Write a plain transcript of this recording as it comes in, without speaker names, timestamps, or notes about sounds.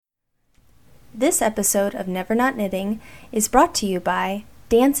This episode of Never Not Knitting is brought to you by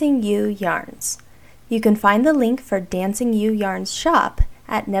Dancing You Yarns. You can find the link for Dancing You Yarns shop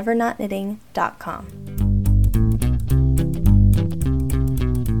at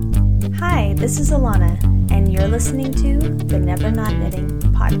nevernotknitting.com. Hi, this is Alana, and you're listening to the Never Not Knitting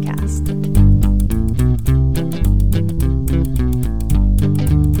podcast.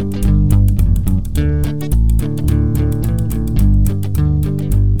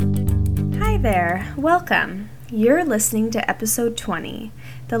 Hi there, welcome. You're listening to episode 20,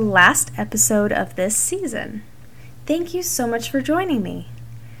 the last episode of this season. Thank you so much for joining me.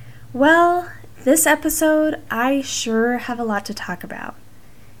 Well, this episode, I sure have a lot to talk about.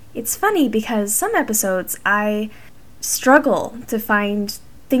 It's funny because some episodes I struggle to find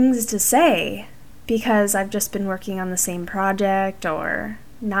things to say because I've just been working on the same project or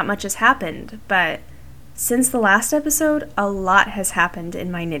not much has happened, but since the last episode, a lot has happened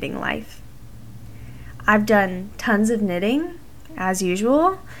in my knitting life. I've done tons of knitting, as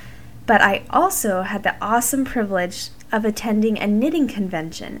usual, but I also had the awesome privilege of attending a knitting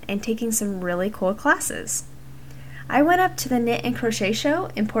convention and taking some really cool classes. I went up to the Knit and Crochet Show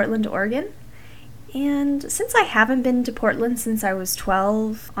in Portland, Oregon, and since I haven't been to Portland since I was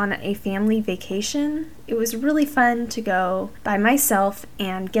 12 on a family vacation, it was really fun to go by myself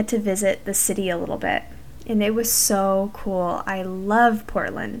and get to visit the city a little bit. And it was so cool. I love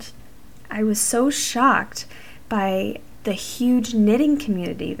Portland. I was so shocked by the huge knitting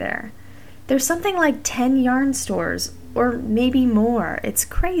community there. There's something like 10 yarn stores, or maybe more. It's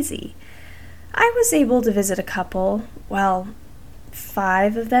crazy. I was able to visit a couple,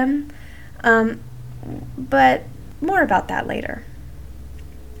 5 of them, but more about that later.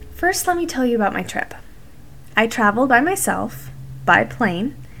 First, let me tell you about my trip. I traveled by myself, by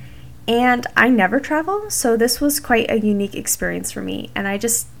plane, and I never travel, so this was quite a unique experience for me, and I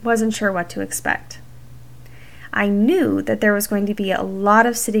just wasn't sure what to expect. I knew that there was going to be a lot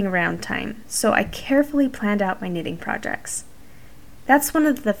of sitting around time, so I carefully planned out my knitting projects. That's one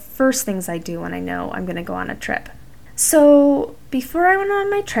of the first things I do when I know I'm going to go on a trip. So before I went on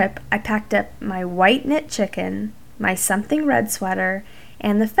my trip, I packed up my white knit chicken, my something red sweater,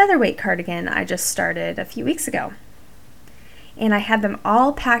 and the featherweight cardigan I just started a few weeks ago. And I had them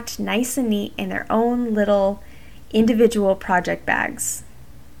all packed nice and neat in their own little individual project bags.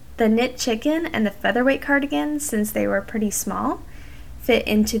 The knit chicken and the featherweight cardigan, since they were pretty small, fit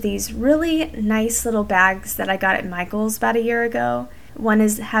into these really nice little bags that I got at Michael's about a year ago. One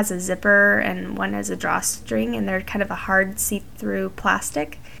has a zipper and one has a drawstring, and they're kind of a hard see-through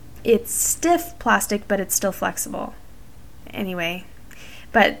plastic. It's stiff plastic, but it's still flexible. Anyway,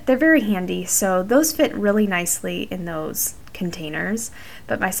 but they're very handy, so those fit really nicely in those containers.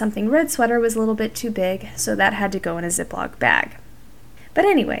 But my something red sweater was a little bit too big, so that had to go in a Ziploc bag. But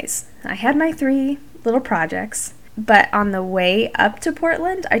anyways, I had my 3 little projects. But on the way up to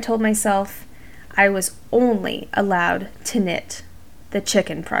Portland, I told myself I was only allowed to knit the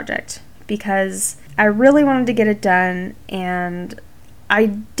chicken project because I really wanted to get it done and I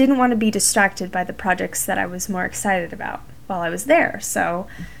didn't want to be distracted by the projects that I was more excited about while I was there. So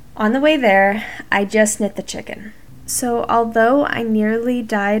on the way there, I just knit the chicken. So although I nearly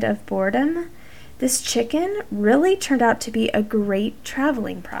died of boredom, this chicken really turned out to be a great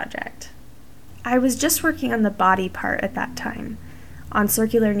traveling project. I was just working on the body part at that time, on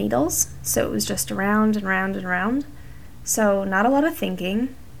circular needles, so it was just around and round and round. So not a lot of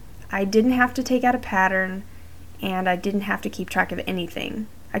thinking. I didn't have to take out a pattern, and I didn't have to keep track of anything.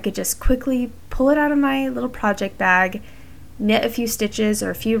 I could just quickly pull it out of my little project bag, knit a few stitches or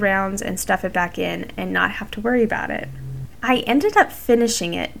a few rounds, and stuff it back in, and not have to worry about it. I ended up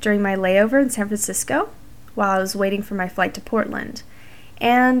finishing it during my layover in San Francisco while I was waiting for my flight to Portland.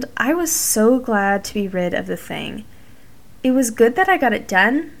 And I was so glad to be rid of the thing. It was good that I got it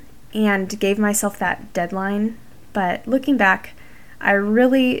done and gave myself that deadline, but looking back, I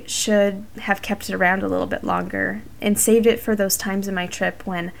really should have kept it around a little bit longer and saved it for those times in my trip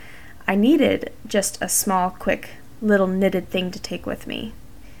when I needed just a small, quick, little knitted thing to take with me.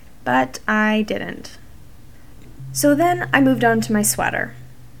 But I didn't. So then I moved on to my sweater.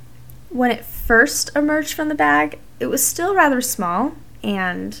 When it first emerged from the bag, it was still rather small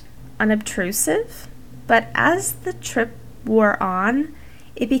and unobtrusive, but as the trip wore on,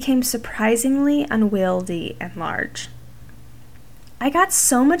 it became surprisingly unwieldy and large. I got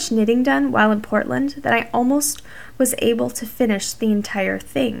so much knitting done while in Portland that I almost was able to finish the entire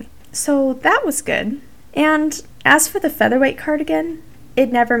thing, so that was good. And as for the featherweight cardigan,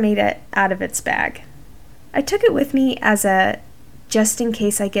 it never made it out of its bag. I took it with me as a just in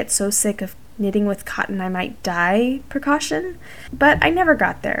case I get so sick of knitting with cotton I might die precaution, but I never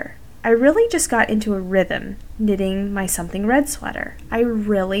got there. I really just got into a rhythm knitting my something red sweater. I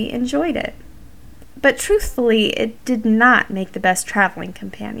really enjoyed it. But truthfully, it did not make the best traveling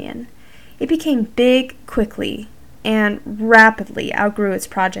companion. It became big quickly and rapidly outgrew its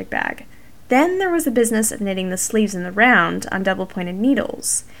project bag. Then there was the business of knitting the sleeves in the round on double-pointed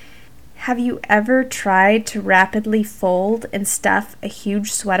needles. Have you ever tried to rapidly fold and stuff a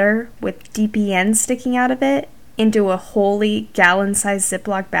huge sweater with DPN sticking out of it into a wholly gallon-sized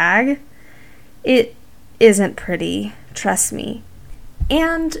Ziploc bag? It isn't pretty, trust me.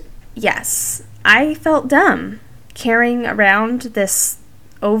 And yes, I felt dumb carrying around this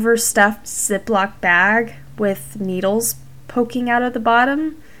overstuffed Ziploc bag with needles poking out of the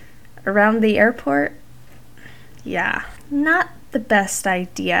bottom around the airport. Yeah, not the best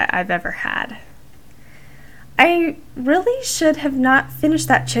idea I've ever had. I really should have not finished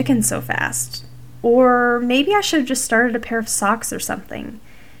that chicken so fast. Or maybe I should have just started a pair of socks or something.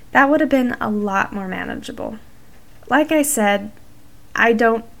 That would have been a lot more manageable. Like I said, I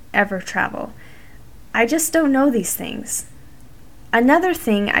don't ever travel. I just don't know these things. Another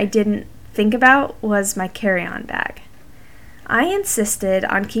thing I didn't think about was my carry-on bag. I insisted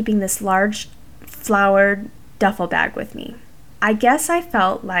on keeping this large flowered duffel bag with me. I guess I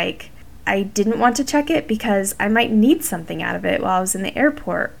felt like I didn't want to check it because I might need something out of it while I was in the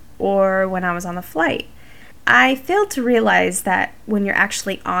airport or when I was on the flight. I failed to realize that when you're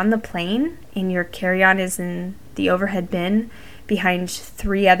actually on the plane and your carry-on is in the overhead bin behind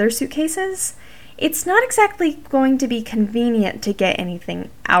 3 other suitcases, it's not exactly going to be convenient to get anything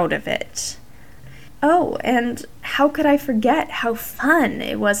out of it. Oh, and how could I forget how fun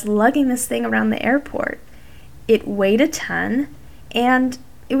it was lugging this thing around the airport? It weighed a ton, and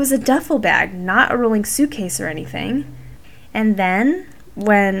it was a duffel bag, not a rolling suitcase or anything. And then,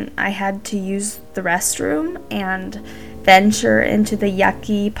 when I had to use the restroom and venture into the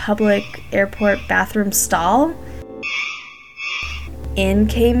yucky public airport bathroom stall, in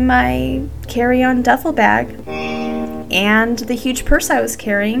came my carry-on duffel bag and the huge purse I was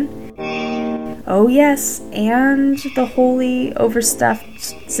carrying. Oh yes, and the wholly overstuffed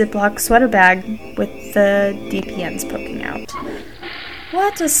Ziploc sweater bag with the DPNs poking out.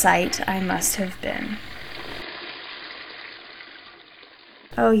 What a sight I must have been.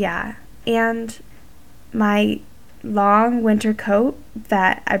 Oh yeah, and my long winter coat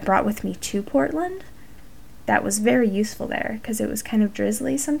that I brought with me to Portland, that was very useful there because it was kind of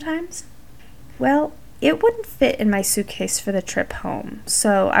drizzly sometimes. Well, it wouldn't fit in my suitcase for the trip home,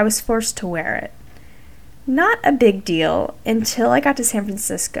 so I was forced to wear it. Not a big deal until I got to San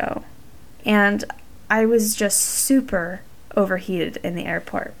Francisco, and I was just super overheated in the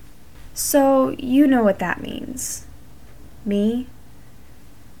airport. So you know what that means. Me,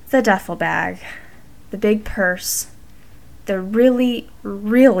 the duffel bag, the big purse, the really,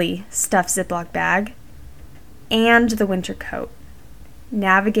 really stuffed Ziploc bag, and the winter coat,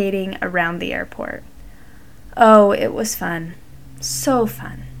 navigating around the airport. Oh, it was fun. So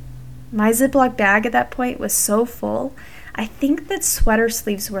fun. My Ziploc bag at that point was so full, I think that sweater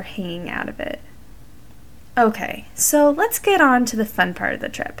sleeves were hanging out of it. Okay, so let's get on to the fun part of the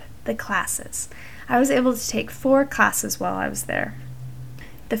trip, the classes. I was able to take 4 classes while I was there.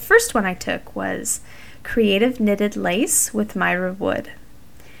 The first one I took was Creative Knitted Lace with Myra Wood.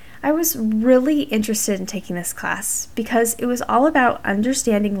 I was really interested in taking this class because it was all about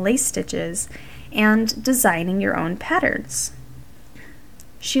understanding lace stitches and designing your own patterns.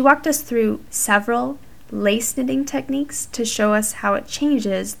 She walked us through several lace knitting techniques to show us how it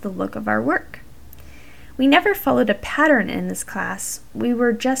changes the look of our work. We never followed a pattern in this class, we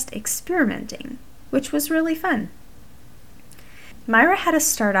were just experimenting, which was really fun. Myra had us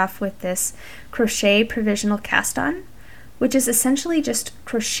start off with this crochet provisional cast-on, which is essentially just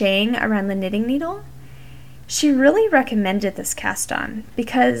crocheting around the knitting needle. She really recommended this cast-on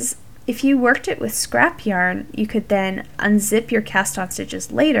because if you worked it with scrap yarn, you could then unzip your cast-on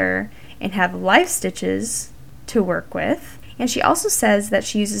stitches later and have live stitches to work with. And she also says that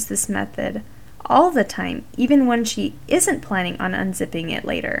she uses this method all the time, even when she isn't planning on unzipping it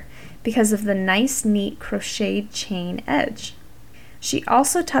later, because of the nice, neat crocheted chain edge. She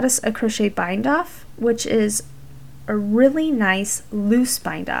also taught us a crochet bind-off, which is a really nice loose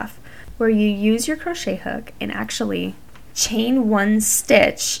bind-off, where you use your crochet hook and actually chain 1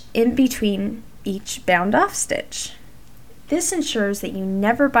 stitch in between each bound off stitch. This ensures that you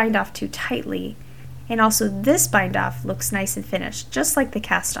never bind off too tightly, and also this bind off looks nice and finished, just like the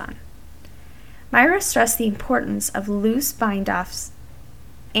cast on. Myra stressed the importance of loose bind offs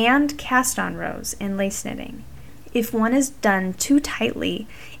and cast on rows in lace knitting. If one is done too tightly,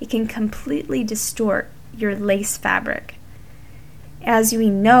 it can completely distort your lace fabric. As we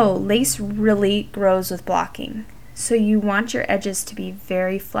know, lace really grows with blocking, so you want your edges to be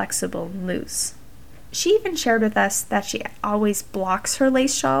very flexible and loose. She even shared with us that she always blocks her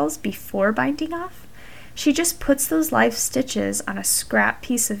lace shawls before binding off. She just puts those live stitches on a scrap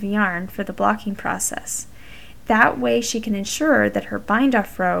piece of yarn for the blocking process. That way she can ensure that her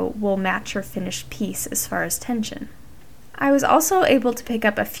bind-off row will match her finished piece as far as tension. I was also able to pick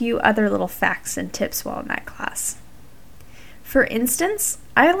up a few other little facts and tips while in that class. For instance,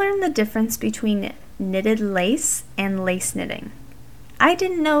 I learned the difference between knitted lace and lace knitting. I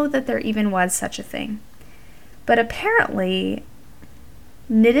didn't know that there even was such a thing. But apparently,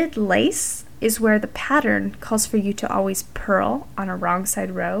 knitted lace is where the pattern calls for you to always purl on a wrong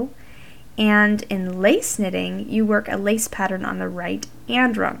side row, and in lace knitting, you work a lace pattern on the right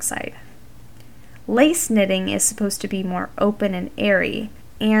and wrong side. Lace knitting is supposed to be more open and airy,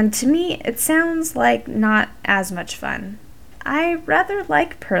 and to me, it sounds like not as much fun. I rather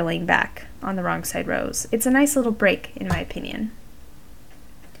like purling back on the wrong side rows. It's a nice little break, in my opinion.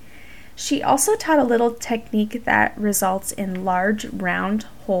 She also taught a little technique that results in large round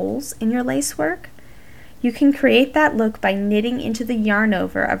holes in your lace work. You can create that look by knitting into the yarn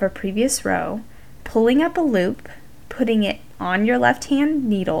over of a previous row, pulling up a loop, putting it on your left hand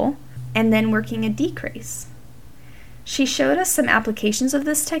needle, and then working a decrease. She showed us some applications of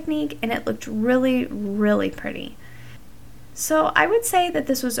this technique and it looked really, really pretty. So I would say that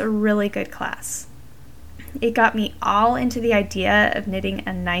this was a really good class. It got me all into the idea of knitting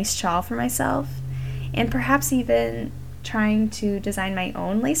a nice shawl for myself, and perhaps even trying to design my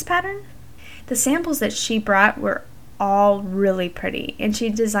own lace pattern. The samples that she brought were all really pretty, and she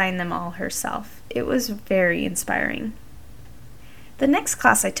designed them all herself. It was very inspiring. The next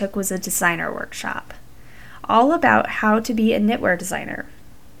class I took was a designer workshop, all about how to be a knitwear designer.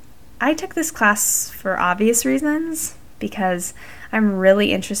 I took this class for obvious reasons, because I'm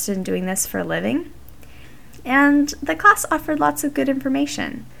really interested in doing this for a living. And the class offered lots of good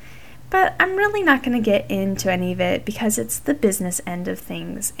information. But I'm really not going to get into any of it because it's the business end of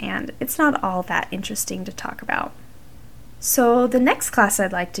things and it's not all that interesting to talk about. So the next class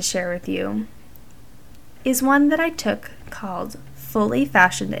I'd like to share with you is one that I took called Fully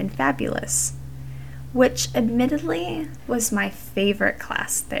Fashioned and Fabulous, which admittedly was my favorite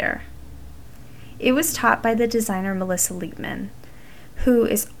class there. It was taught by the designer Melissa Leapman, who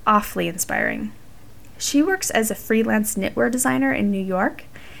is awfully inspiring. She works as a freelance knitwear designer in New York,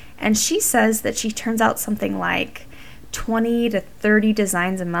 and she says that she turns out something like 20 to 30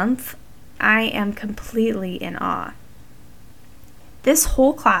 designs a month. I am completely in awe. This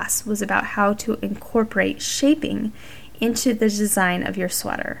whole class was about how to incorporate shaping into the design of your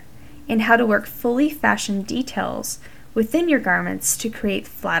sweater, and how to work fully fashioned details within your garments to create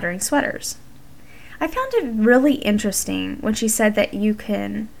flattering sweaters. I found it really interesting when she said that you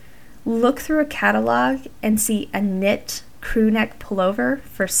can look through a catalog and see a knit crew neck pullover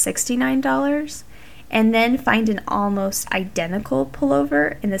for $69 and then find an almost identical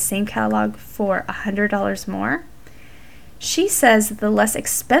pullover in the same catalog for $100 more. She says that the less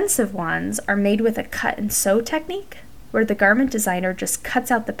expensive ones are made with a cut and sew technique, where the garment designer just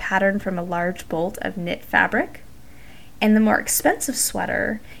cuts out the pattern from a large bolt of knit fabric, and the more expensive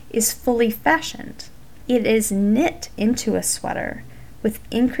sweater is fully fashioned. It is knit into a sweater with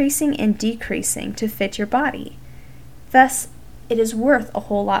increasing and decreasing to fit your body. Thus, it is worth a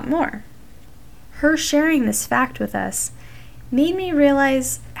whole lot more. Her sharing this fact with us made me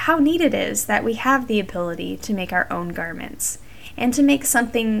realize how neat it is that we have the ability to make our own garments and to make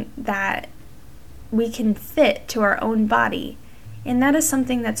something that we can fit to our own body, and that is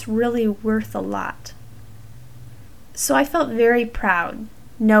something that's really worth a lot. So I felt very proud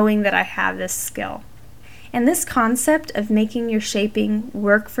knowing that I have this skill. And this concept of making your shaping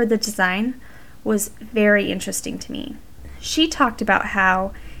work for the design was very interesting to me. She talked about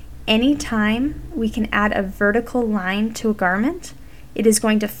how anytime we can add a vertical line to a garment, it is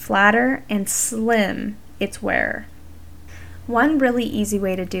going to flatter and slim its wearer. One really easy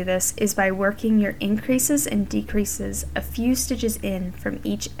way to do this is by working your increases and decreases a few stitches in from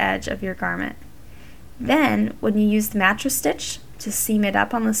each edge of your garment. Then, when you use the mattress stitch to seam it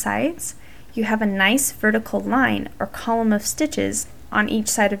up on the sides, you have a nice vertical line or column of stitches on each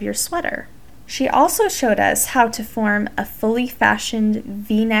side of your sweater. She also showed us how to form a fully fashioned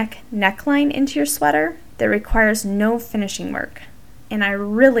V-neck neckline into your sweater that requires no finishing work, and I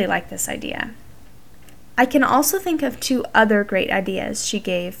really like this idea. I can also think of 2 other great ideas she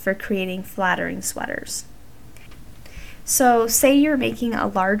gave for creating flattering sweaters. So, say you're making a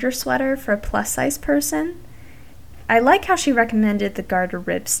larger sweater for a plus-size person. I like how she recommended the garter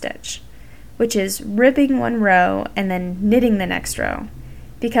rib stitch, which is ribbing one row and then knitting the next row,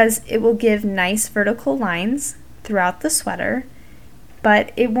 because it will give nice vertical lines throughout the sweater,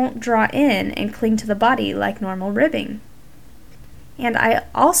 but it won't draw in and cling to the body like normal ribbing. And I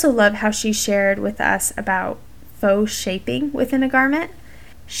also love how she shared with us about faux shaping within a garment.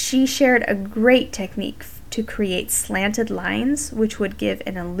 She shared a great technique to create slanted lines, which would give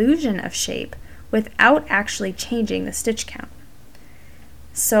an illusion of shape without actually changing the stitch count.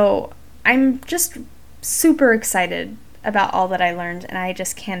 So I'm just super excited about all that I learned, and I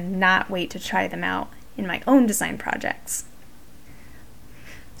just cannot wait to try them out in my own design projects.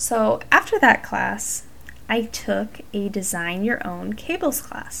 So after that class, I took a Design Your Own Cables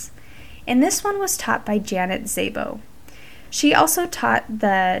class, and this one was taught by Janet Szabo. She also taught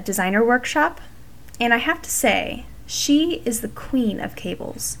the designer workshop, and I have to say, she is the queen of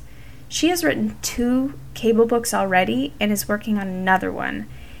cables. She has written 2 cable books already and is working on another one,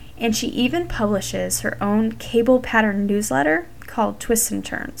 and she even publishes her own cable pattern newsletter called Twists and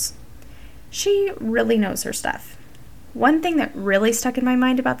Turns. She really knows her stuff. One thing that really stuck in my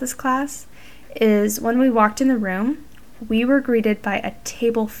mind about this class is when we walked in the room, we were greeted by a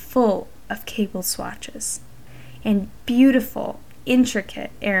table full of cable swatches and beautiful,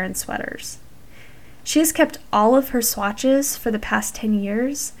 intricate Aran sweaters. She has kept all of her swatches for the past 10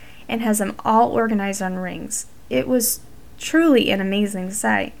 years and has them all organized on rings. It was truly an amazing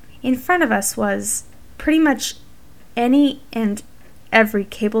sight. In front of us was pretty much any and every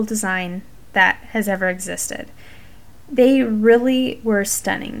cable design that has ever existed. They really were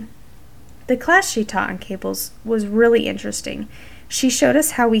stunning. The class she taught on cables was really interesting. She showed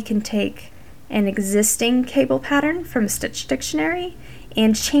us how we can take an existing cable pattern from a Stitch Dictionary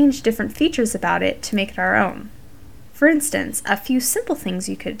and change different features about it to make it our own. For instance, a few simple things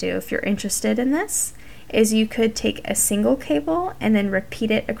you could do if you're interested in this is you could take a single cable and then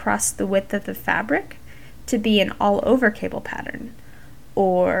repeat it across the width of the fabric to be an all-over cable pattern.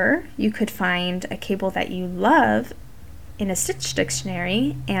 Or you could find a cable that you love in a Stitch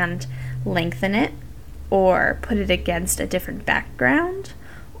Dictionary and lengthen it, or put it against a different background,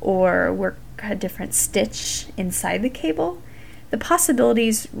 or work a different stitch inside the cable. The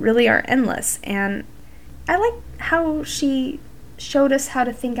possibilities really are endless, and I like how she showed us how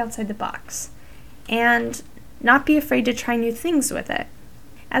to think outside the box and not be afraid to try new things with it.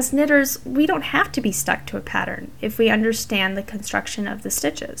 As knitters, we don't have to be stuck to a pattern if we understand the construction of the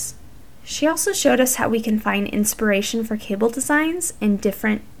stitches. She also showed us how we can find inspiration for cable designs in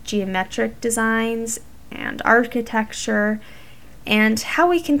different geometric designs and architecture, and how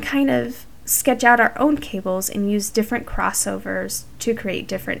we can kind of sketch out our own cables and use different crossovers to create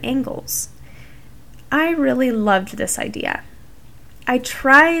different angles. I really loved this idea. I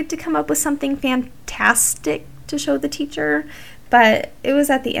tried to come up with something fantastic to show the teacher, but it was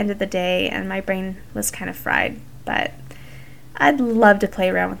at the end of the day and my brain was kind of fried, but I'd love to play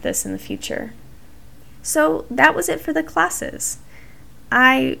around with this in the future. So that was it for the classes.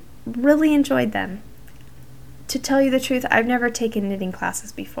 I really enjoyed them. To tell you the truth, I've never taken knitting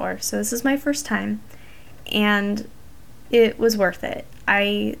classes before, so this is my first time, and it was worth it.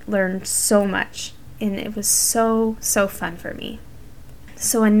 I learned so much, and it was so fun for me.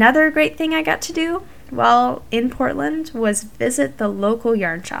 So another great thing I got to do while in Portland was visit the local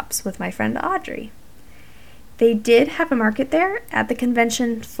yarn shops with my friend Audrey. They did have a market there at the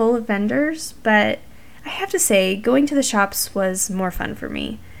convention full of vendors, but I have to say, going to the shops was more fun for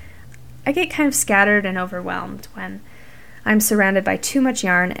me. I get kind of scattered and overwhelmed when I'm surrounded by too much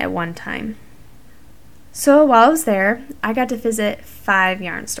yarn at one time. So while I was there, I got to visit 5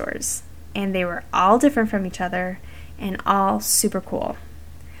 yarn stores, and they were all different from each other and all super cool.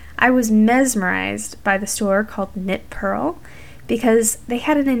 I was mesmerized by the store called Knit Pearl because they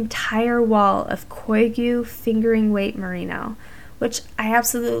had an entire wall of Koigu fingering weight merino, which I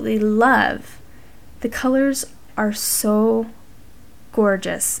absolutely love. The colors are so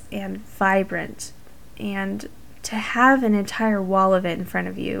gorgeous and vibrant, and to have an entire wall of it in front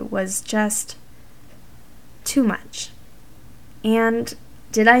of you was just too much. And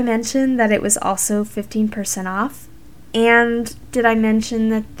did I mention that it was also 15% off? And did I mention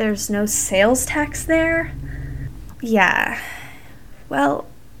that there's no sales tax there? Yeah. Well,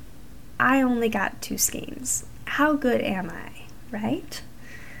 I only got 2 skeins. How good am I, right?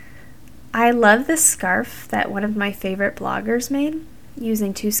 I love this scarf that one of my favorite bloggers made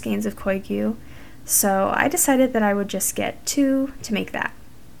using 2 skeins of Koigu, so I decided that I would just get 2 to make that.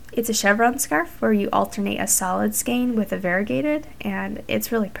 It's a chevron scarf where you alternate a solid skein with a variegated, and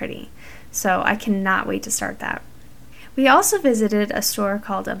it's really pretty, so I cannot wait to start that. We also visited a store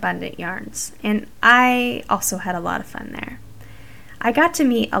called Abundant Yarns, and I also had a lot of fun there. I got to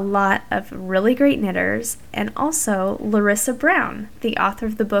meet a lot of really great knitters and also Larissa Brown, the author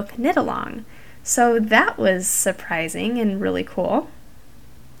of the book Knit Along. So that was surprising and really cool.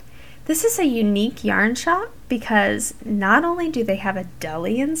 This is a unique yarn shop because not only do they have a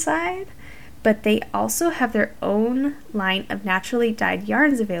deli inside, but they also have their own line of naturally dyed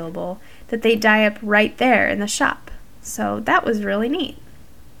yarns available that they dye up right there in the shop. So that was really neat.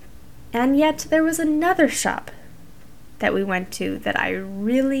 And yet there was another shop that we went to that I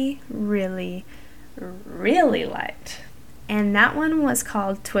really, really, really liked. And that one was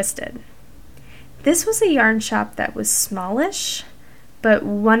called Twisted. This was a yarn shop that was smallish, but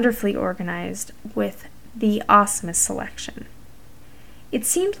wonderfully organized with the awesomest selection. It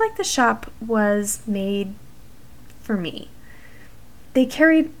seemed like the shop was made for me. They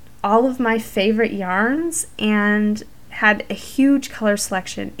carried all of my favorite yarns and had a huge color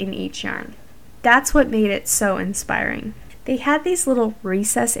selection in each yarn. That's what made it so inspiring. They had these little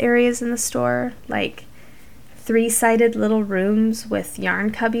recess areas in the store, like 3-sided little rooms with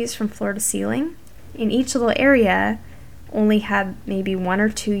yarn cubbies from floor to ceiling. In each little area only had maybe 1 or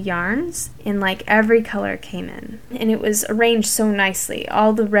 2 yarns, and like every color came in. And it was arranged so nicely.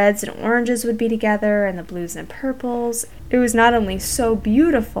 All the reds and oranges would be together, and the blues and purples. It was not only so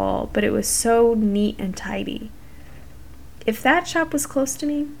beautiful, but it was so neat and tidy. If that shop was close to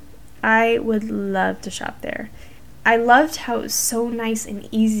me, I would love to shop there. I loved how it was so nice and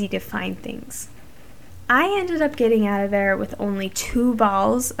easy to find things. I ended up getting out of there with only 2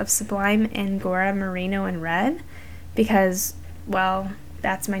 balls of Sublime Angora Merino in red because, well,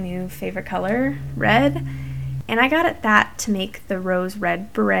 that's my new favorite color, red. And I got at that to make the Rose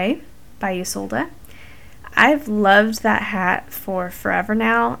Red Beret by Isolde. I've loved that hat for forever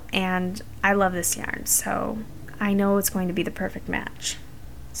now, and I love this yarn, so I know it's going to be the perfect match.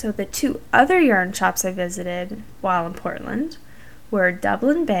 So the 2 other yarn shops I visited while in Portland were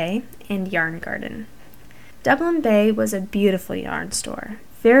Dublin Bay and Yarn Garden. Dublin Bay was a beautiful yarn store,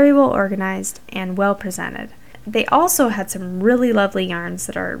 very well organized and well presented. They also had some really lovely yarns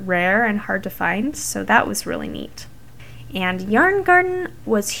that are rare and hard to find, so that was really neat. And Yarn Garden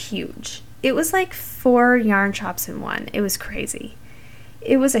was huge. It was like 4 yarn shops in one. It was crazy.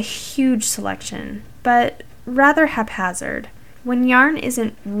 It was a huge selection, but rather haphazard. When yarn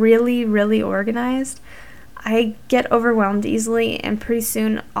isn't really, really organized, I get overwhelmed easily, and pretty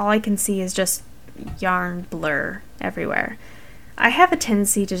soon all I can see is just yarn blur everywhere. I have a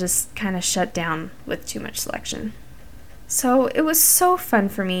tendency to just kind of shut down with too much selection. So it was so fun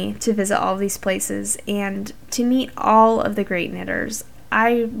for me to visit all these places and to meet all of the great knitters.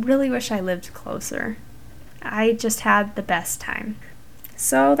 I really wish I lived closer. I just had the best time.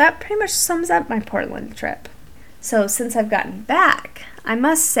 So that pretty much sums up my Portland trip. So since I've gotten back, I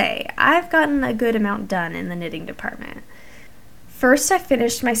must say I've gotten a good amount done in the knitting department. First, I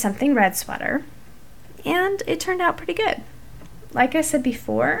finished my Something Red sweater, and it turned out pretty good. Like I said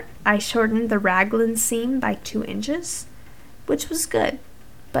before, I shortened the raglan seam by 2 inches, which was good,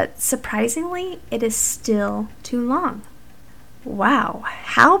 but surprisingly, it is still too long. Wow,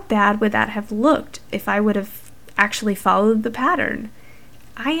 how bad would that have looked if I would have actually followed the pattern?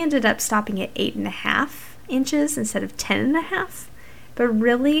 I ended up stopping at 8.5 inches instead of 10.5, but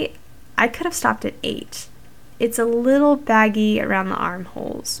really, I could have stopped at 8. It's a little baggy around the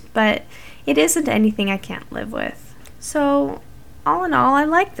armholes, but it isn't anything I can't live with. So, all in all, I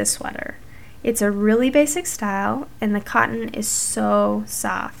like this sweater. It's a really basic style, and the cotton is so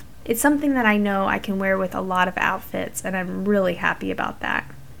soft. It's something that I know I can wear with a lot of outfits, and I'm really happy about that.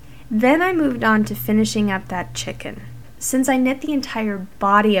 Then I moved on to finishing up that chicken. Since I knit the entire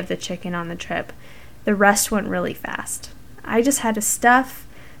body of the chicken on the trip, the rest went really fast. I just had to stuff,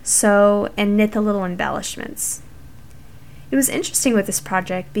 sew, and knit the little embellishments. It was interesting with this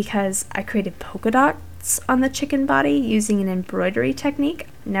project because I created polka dots on the chicken body using an embroidery technique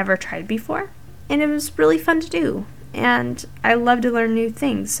never tried before, and it was really fun to do, and I love to learn new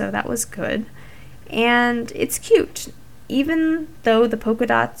things, so that was good. And it's cute, even though the polka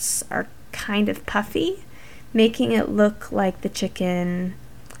dots are kind of puffy, making it look like the chicken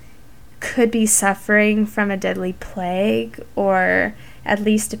could be suffering from a deadly plague or at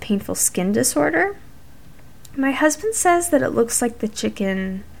least a painful skin disorder. My husband says that it looks like the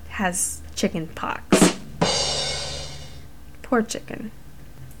chicken has chicken pox. Poor chicken.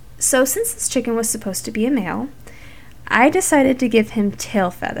 So since this chicken was supposed to be a male, I decided to give him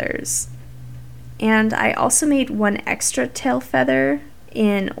tail feathers. And I also made 1 extra tail feather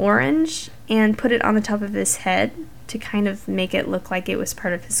in orange and put it on the top of his head to kind of make it look like it was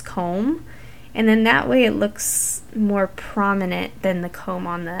part of his comb. And then that way it looks more prominent than the comb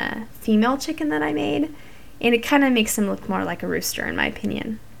on the female chicken that I made. and it kind of makes him look more like a rooster in my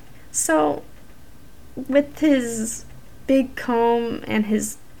opinion. So with his big comb and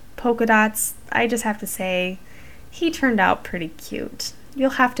his polka dots, I just have to say he turned out pretty cute.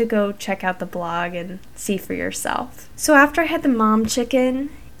 You'll have to go check out the blog and see for yourself. So after I had the mom chicken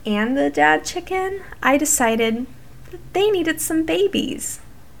and the dad chicken, I decided that they needed some babies.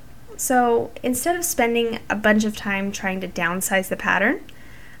 So instead of spending a bunch of time trying to downsize the pattern,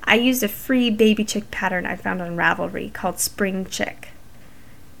 I used a free baby chick pattern I found on Ravelry called Spring Chick.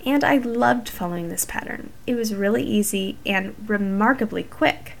 And I loved following this pattern. It was really easy and remarkably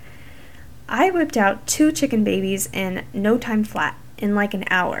quick. I whipped out 2 chicken babies in no time flat, in like an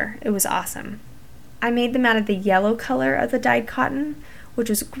hour. It was awesome. I made them out of the yellow color of the dyed cotton, which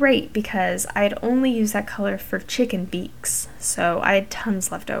was great because I had only used that color for chicken beaks, so I had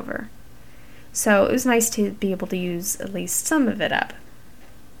tons left over. So it was nice to be able to use at least some of it up.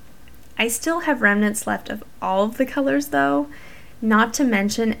 I still have remnants left of all of the colors though, not to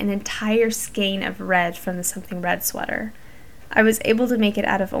mention an entire skein of red from the Something Red sweater. I was able to make it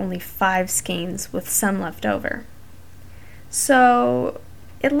out of only 5 skeins with some left over. So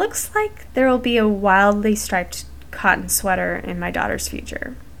it looks like there will be a wildly striped cotton sweater in my daughter's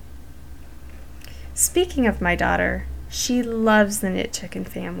future. Speaking of my daughter, she loves the Knit Chicken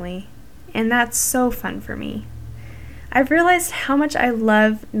family, and that's so fun for me. I've realized how much I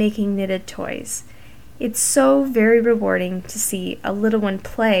love making knitted toys. It's so very rewarding to see a little one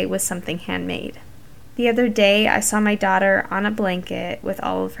play with something handmade. The other day, I saw my daughter on a blanket with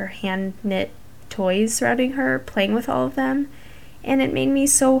all of her hand-knit toys surrounding her, playing with all of them, and it made me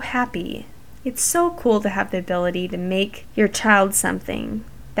so happy. It's so cool to have the ability to make your child something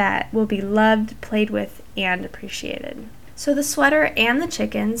that will be loved, played with, and appreciated. So the sweater and the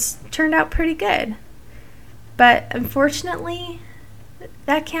chickens turned out pretty good. But unfortunately,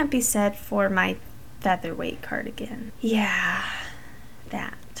 that can't be said for my featherweight cardigan. Yeah,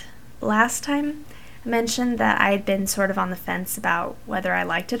 that. Last time, I mentioned that I had been sort of on the fence about whether I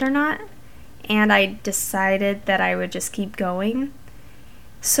liked it or not, and I decided that I would just keep going.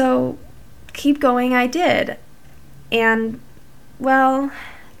 So, keep going I did. And, well,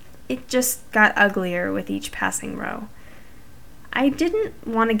 it just got uglier with each passing row. I didn't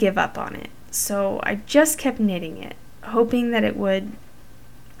want to give up on it, so I just kept knitting it, hoping that it would,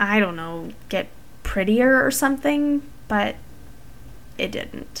 I don't know, get prettier or something, but it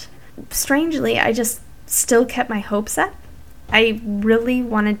didn't. Strangely, I just still kept my hopes up. I really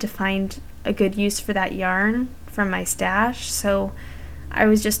wanted to find a good use for that yarn from my stash, so I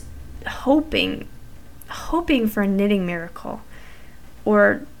was just hoping for a knitting miracle,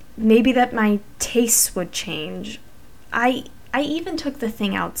 or maybe that my tastes would change. I even took the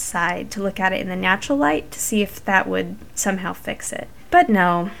thing outside to look at it in the natural light to see if that would somehow fix it. But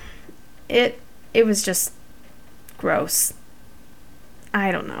no, it was just gross.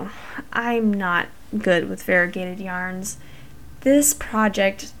 I don't know. I'm not good with variegated yarns. This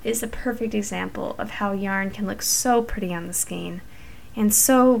project is a perfect example of how yarn can look so pretty on the skein and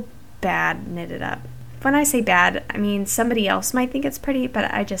so bad knitted up. When I say bad, I mean somebody else might think it's pretty,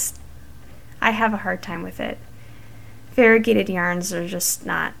 but I have a hard time with it. Variegated yarns are just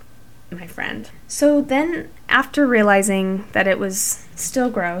not my friend. So then, after realizing that it was still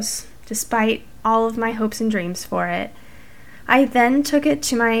gross, despite all of my hopes and dreams for it, I then took it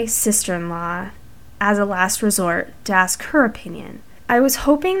to my sister-in-law as a last resort to ask her opinion. I was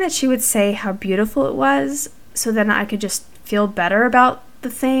hoping that she would say how beautiful it was so then I could just feel better about the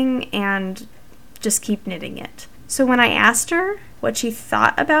thing and just keep knitting it. So when I asked her what she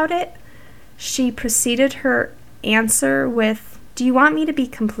thought about it, she preceded her answer with, "Do you want me to be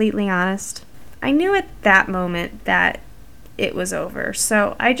completely honest?" I knew at that moment that it was over,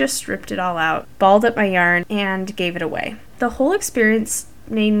 so I just ripped it all out, balled up my yarn, and gave it away. The whole experience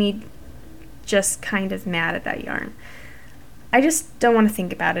made me just kind of mad at that yarn. I just don't want to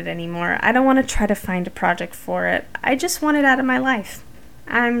think about it anymore. I don't want to try to find a project for it. I just want it out of my life.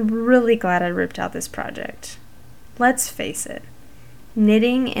 I'm really glad I ripped out this project. Let's face it,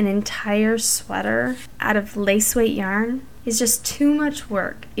 knitting an entire sweater out of lace weight yarn is just too much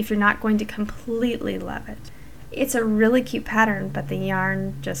work if you're not going to completely love it. It's a really cute pattern, but the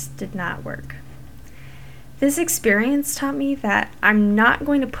yarn just did not work. This experience taught me that I'm not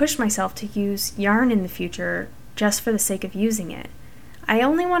going to push myself to use yarn in the future just for the sake of using it. I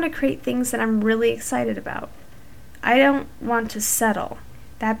only want to create things that I'm really excited about. I don't want to settle.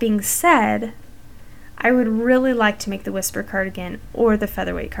 That being said, I would really like to make the Whisper cardigan or the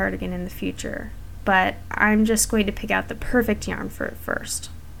featherweight cardigan in the future, but I'm just going to pick out the perfect yarn for it first.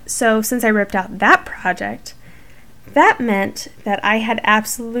 So since I ripped out that project, that meant that I had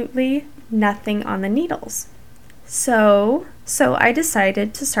absolutely nothing on the needles. So I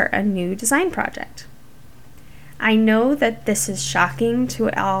decided to start a new design project. I know that this is shocking to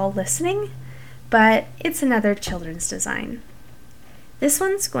all listening, but it's another children's design. This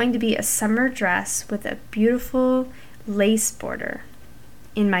one's going to be a summer dress with a beautiful lace border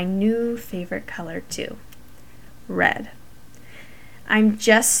in my new favorite color too, red. I'm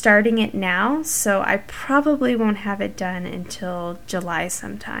just starting it now, so I probably won't have it done until July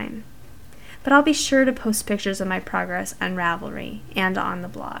sometime. But I'll be sure to post pictures of my progress on Ravelry and on the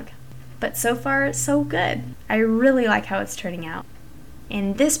blog. But so far, so good. I really like how it's turning out.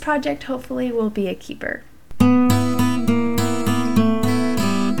 And this project hopefully will be a keeper.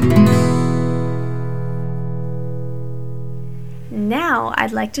 Now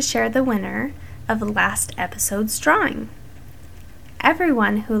I'd like to share the winner of last episode's drawing.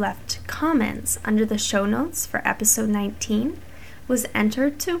 Everyone who left comments under the show notes for episode 19 was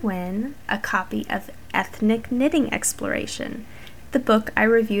entered to win a copy of Ethnic Knitting Exploration, the book I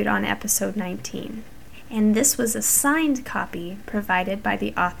reviewed on episode 19. And this was a signed copy provided by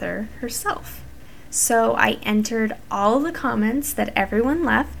the author herself. So I entered all the comments that everyone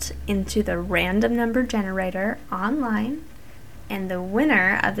left into the random number generator online, and the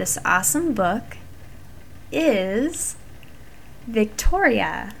winner of this awesome book is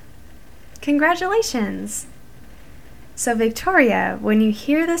Victoria. Congratulations! So Victoria, when you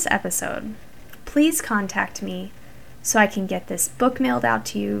hear this episode, please contact me so I can get this book mailed out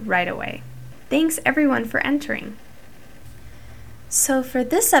to you right away. Thanks everyone for entering. So for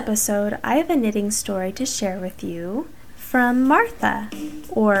this episode, I have a knitting story to share with you from Martha,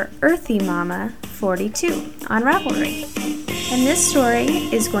 or Earthy Mama 42 on Ravelry. And this story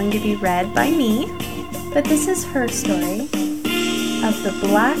is going to be read by me, but this is her story of the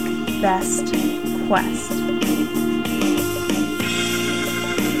Black Vest Quest.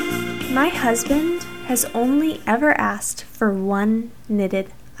 My husband has only ever asked for one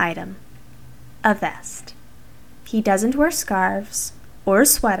knitted item, a vest. He doesn't wear scarves or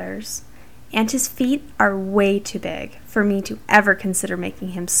sweaters, and his feet are way too big for me to ever consider making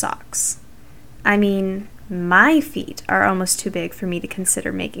him socks. I mean, my feet are almost too big for me to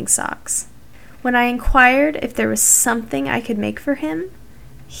consider making socks. When I inquired if there was something I could make for him,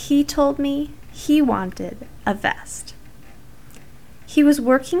 he told me he wanted a vest. He was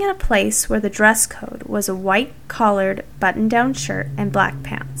working in a place where the dress code was a white collared button-down shirt and black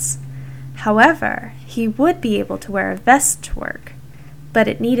pants. However, he would be able to wear a vest to work, but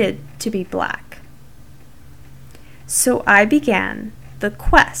it needed to be black. So I began the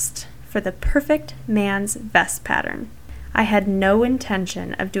quest for the perfect man's vest pattern. I had no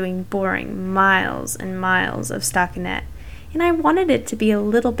intention of doing boring miles and miles of stockinette, and I wanted it to be a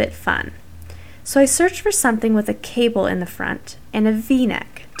little bit fun. So I searched for something with a cable in the front and a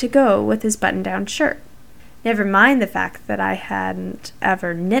V-neck to go with his button-down shirt. Never mind the fact that I hadn't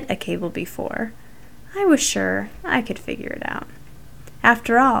ever knit a cable before. I was sure I could figure it out.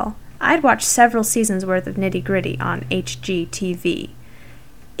 After all, I'd watched several seasons worth of Nitty Gritty on HGTV.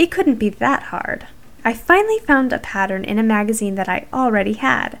 It couldn't be that hard. I finally found a pattern in a magazine that I already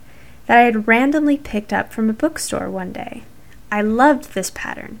had, that I had randomly picked up from a bookstore one day. I loved this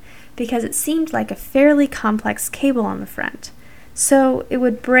pattern because it seemed like a fairly complex cable on the front, so it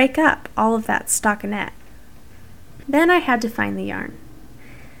would break up all of that stockinette. Then I had to find the yarn.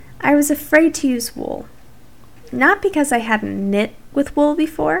 I was afraid to use wool. Not because I hadn't knit with wool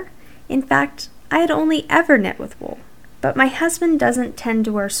before. In fact, I had only ever knit with wool. But my husband doesn't tend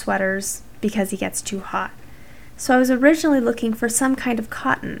to wear sweaters because he gets too hot. So I was originally looking for some kind of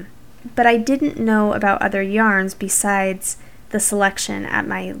cotton. But I didn't know about other yarns besides the selection at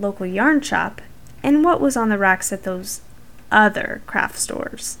my local yarn shop and what was on the racks at those other craft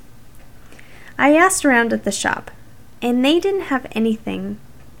stores. I asked around at the shop, and they didn't have anything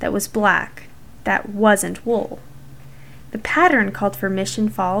that was black that wasn't wool. The pattern called for Mission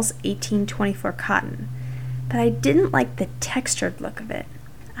Falls 1824 cotton, but I didn't like the textured look of it.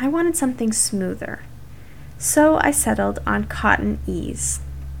 I wanted something smoother. So I settled on Cotton Ease.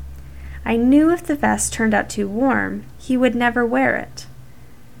 I knew if the vest turned out too warm, he would never wear it.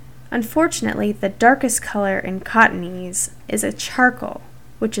 Unfortunately, the darkest color in Cotton Ease is a charcoal,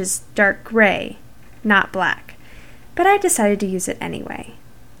 which is dark gray, not black. But I decided to use it anyway.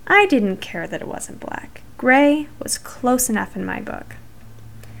 I didn't care that it wasn't black. Gray was close enough in my book.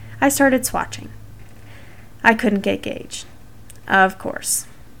 I started swatching. I couldn't get gauge. Of course.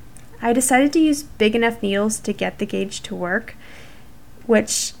 I decided to use big enough needles to get the gauge to work,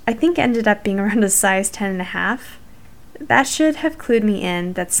 which I think ended up being around a size 10.5. That should have clued me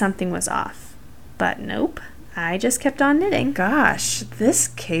in that something was off. But nope, I just kept on knitting. Gosh, this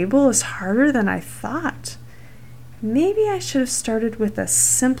cable is harder than I thought. Maybe I should have started with a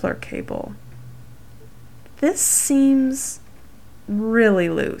simpler cable. This seems really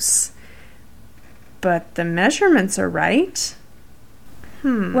loose, but the measurements are right.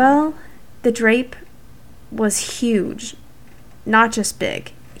 Well, the drape was huge. Not just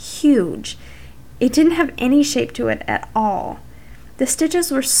big, huge. It didn't have any shape to it at all. The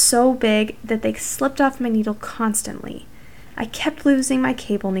stitches were so big that they slipped off my needle constantly. I kept losing my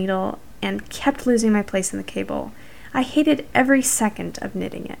cable needle and kept losing my place in the cable. I hated every second of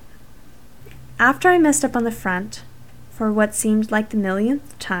knitting it. After I messed up on the front, for what seemed like the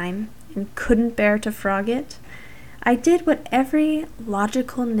millionth time, and couldn't bear to frog it, I did what every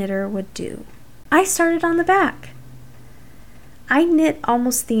logical knitter would do. I started on the back. I knit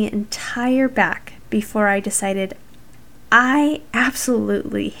almost the entire back before I decided I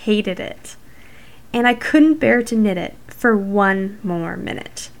absolutely hated it, and I couldn't bear to knit it for one more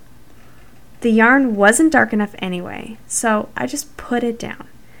minute. The yarn wasn't dark enough anyway, so I just put it down.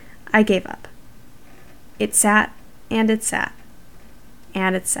 I gave up. It sat, and it sat,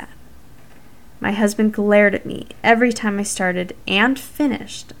 and it sat. My husband glared at me every time I started and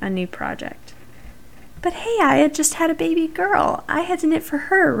finished a new project. But hey, I had just had a baby girl. I had to knit for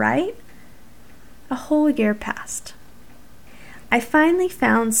her, right? A whole year passed. I finally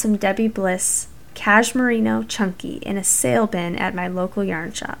found some Debbie Bliss Cashmerino Chunky in a sale bin at my local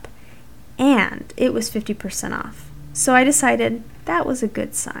yarn shop, and it was 50% off, so I decided that was a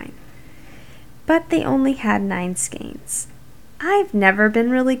good sign. But they only had 9 skeins. I've never been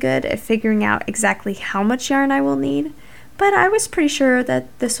really good at figuring out exactly how much yarn I will need, but I was pretty sure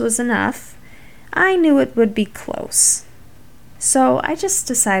that this was enough. I knew it would be close, so I just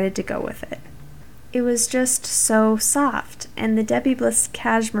decided to go with it. It was just so soft, and the Debbie Bliss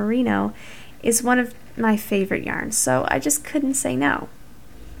Cashmerino is one of my favorite yarns, so I just couldn't say no.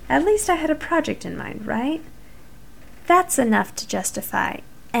 At least I had a project in mind, right? That's enough to justify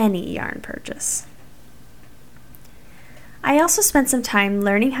any yarn purchase. I also spent some time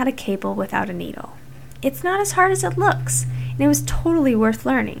learning how to cable without a needle. It's not as hard as it looks, and it was totally worth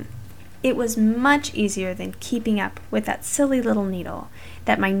learning. It was much easier than keeping up with that silly little needle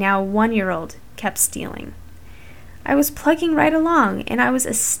that my now 1-year-old kept stealing. I was plugging right along, and I was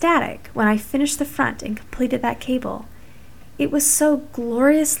ecstatic when I finished the front and completed that cable. It was so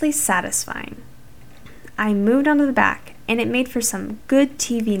gloriously satisfying. I moved on to the back, and it made for some good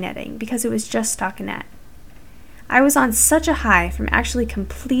TV knitting because it was just stockinette. I was on such a high from actually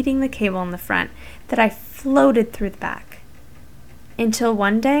completing the cable in the front that I floated through the back. Until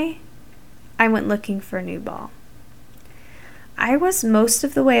one day, I went looking for a new ball. I was most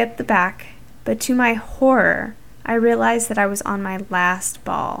of the way up the back, but to my horror, I realized that I was on my last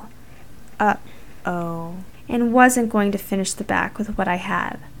ball. And wasn't going to finish the back with what I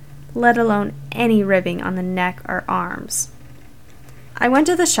had, let alone any ribbing on the neck or arms. I went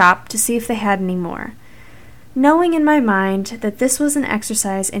to the shop to see if they had any more, knowing in my mind that this was an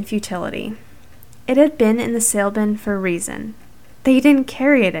exercise in futility. It had been in the sale bin for a reason. They didn't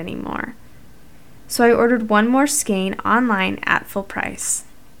carry it anymore. So I ordered one more skein online at full price.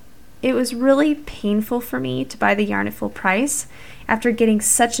 It was really painful for me to buy the yarn at full price after getting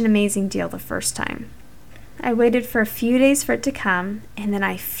such an amazing deal the first time. I waited for a few days for it to come, and then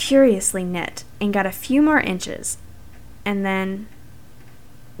I furiously knit and got a few more inches, and then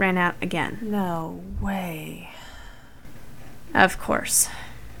ran out again. No way. Of course.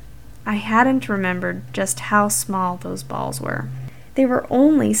 I hadn't remembered just how small those balls were. They were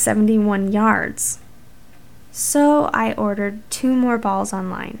only 71 yards. So I ordered 2 more balls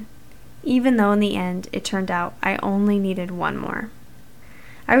online, even though in the end it turned out I only needed 1 more.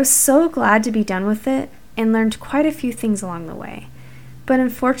 I was so glad to be done with it and learned quite a few things along the way, but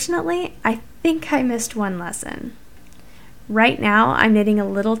unfortunately I think I missed one lesson. Right now I'm knitting a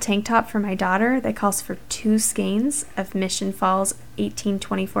little tank top for my daughter that calls for 2 skeins of Mission Falls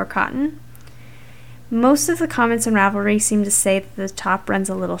 1824 cotton. Most of the comments on Ravelry seem to say that the top runs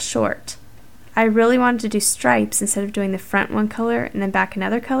a little short. I really wanted to do stripes instead of doing the front one color and then back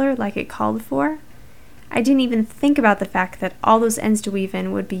another color like it called for. I didn't even think about the fact that all those ends to weave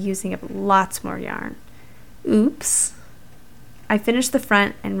in would be using up lots more yarn. Oops. I finished the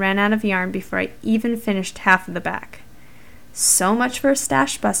front and ran out of yarn before I even finished half of the back. So much for a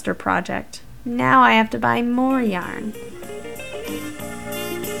stash buster project. Now I have to buy more yarn.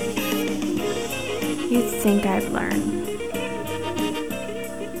 You'd think I'd learn.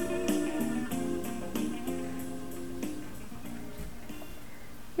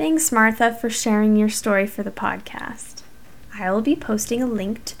 Thanks, Martha, for sharing your story for the podcast. I will be posting a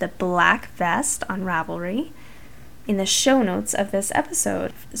link to the black vest on Ravelry, in the show notes of this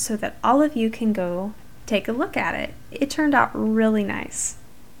episode so that all of you can go take a look at it. It turned out really nice.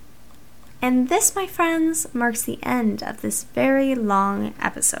 And this, my friends, marks the end of this very long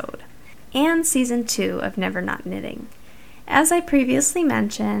episode and season 2 of Never Not Knitting. As I previously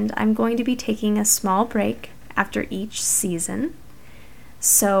mentioned, I'm going to be taking a small break after each season.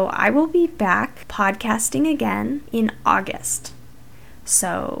 So I will be back podcasting again in August.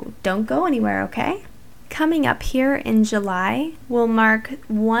 So don't go anywhere, okay? Coming up here in July will mark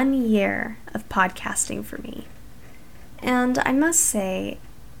 1 year of podcasting for me. And I must say,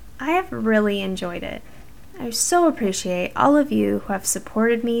 I have really enjoyed it. I so appreciate all of you who have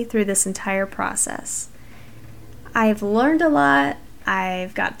supported me through this entire process. I've learned a lot,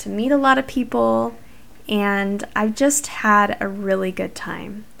 I've got to meet a lot of people, and I've just had a really good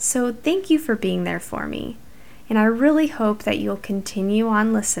time. So thank you for being there for me. And I really hope that you'll continue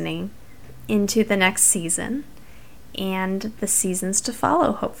on listening into the next season and the seasons to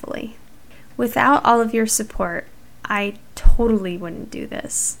follow, hopefully. Without all of your support, I totally wouldn't do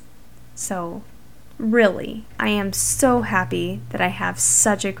this. So, really, I am so happy that I have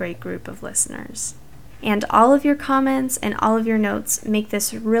such a great group of listeners. And all of your comments and all of your notes make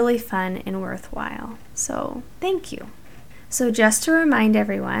this really fun and worthwhile. So, thank you. So, just to remind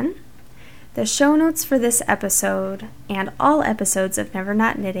everyone, the show notes for this episode and all episodes of Never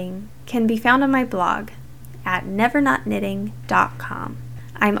Not Knitting can be found on my blog at nevernotknitting.com.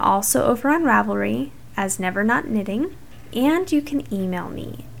 I'm also over on Ravelry as Never Not Knitting, and you can email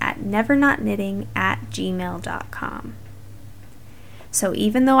me at nevernotknitting@gmail.com. So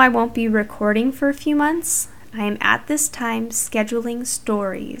even though I won't be recording for a few months, I am at this time scheduling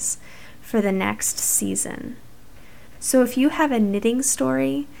stories for the next season. So if you have a knitting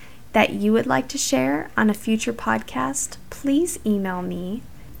story that you would like to share on a future podcast, please email me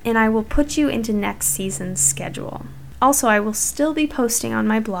and I will put you into next season's schedule. Also, I will still be posting on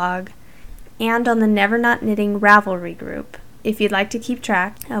my blog and on the Never Not Knitting Ravelry group if you'd like to keep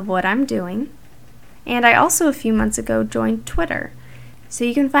track of what I'm doing. And I also a few months ago joined Twitter, so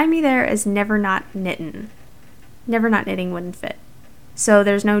you can find me there as Never Not Knittin'. Never Not Knitting wouldn't fit, so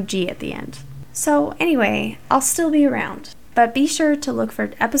there's no G at the end. So anyway, I'll still be around, but be sure to look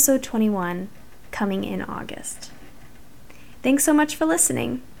for episode 21 coming in August. Thanks so much for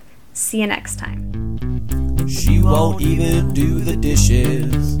listening. See you next time. She won't even do the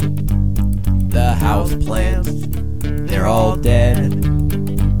dishes. The house plants, they're all dead.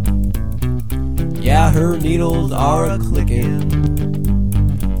 Yeah, her needles are a-clicking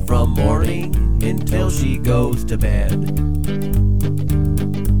from morning until she goes to bed.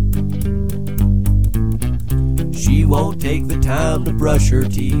 She won't take the time to brush her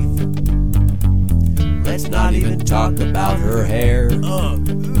teeth. Let's not even talk about her hair.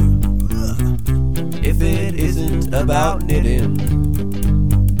 If it isn't about knitting,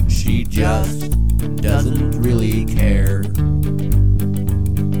 she just doesn't really care.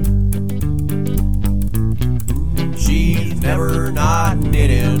 She's never not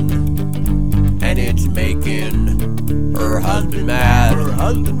knitting, and it's making her husband mad.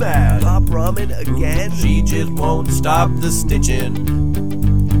 Pop ramen again? She just won't stop the stitching,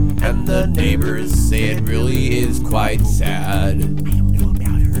 and the neighbors say it really is quite sad. I don't know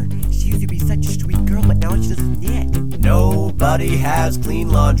about her. She used to be such a sweet girl, but now she doesn't knit. Nobody has clean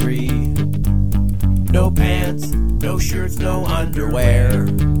laundry. No pants, no shirts, no underwear.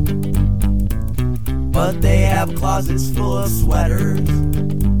 But they have closets full of sweaters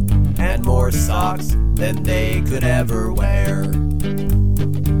and more socks than they could ever wear.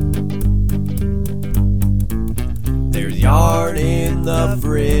 There's yarn in the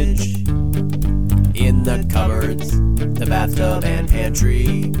fridge, in the cupboards, the bathtub and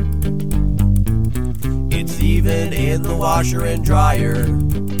pantry. It's even in the washer and dryer.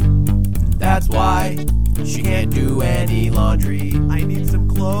 That's why she can't do any laundry. I need some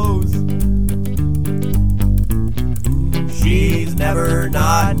clothes. She's never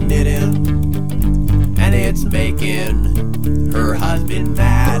not knitting, and it's making her husband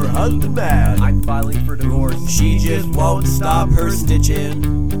mad. I'm filing for divorce. She just won't stop her stitching,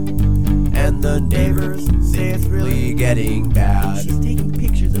 and the neighbors say it's really getting bad. She's taking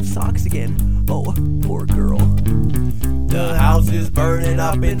pictures of socks again. Oh, poor girl. The house is burning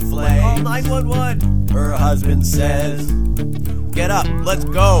up in flames. Call 911. Her husband says, "Get up, let's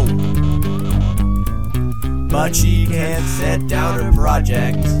go." But she can't set down her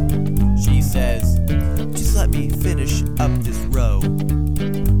project. She says, Just let me finish up this row.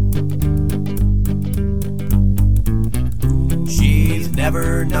 she's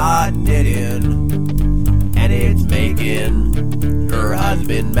never not knitting, and it's making her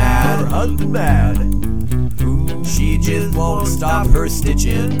husband mad. she just won't stop her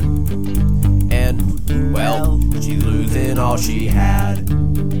stitching. And, well, she's losing all she had.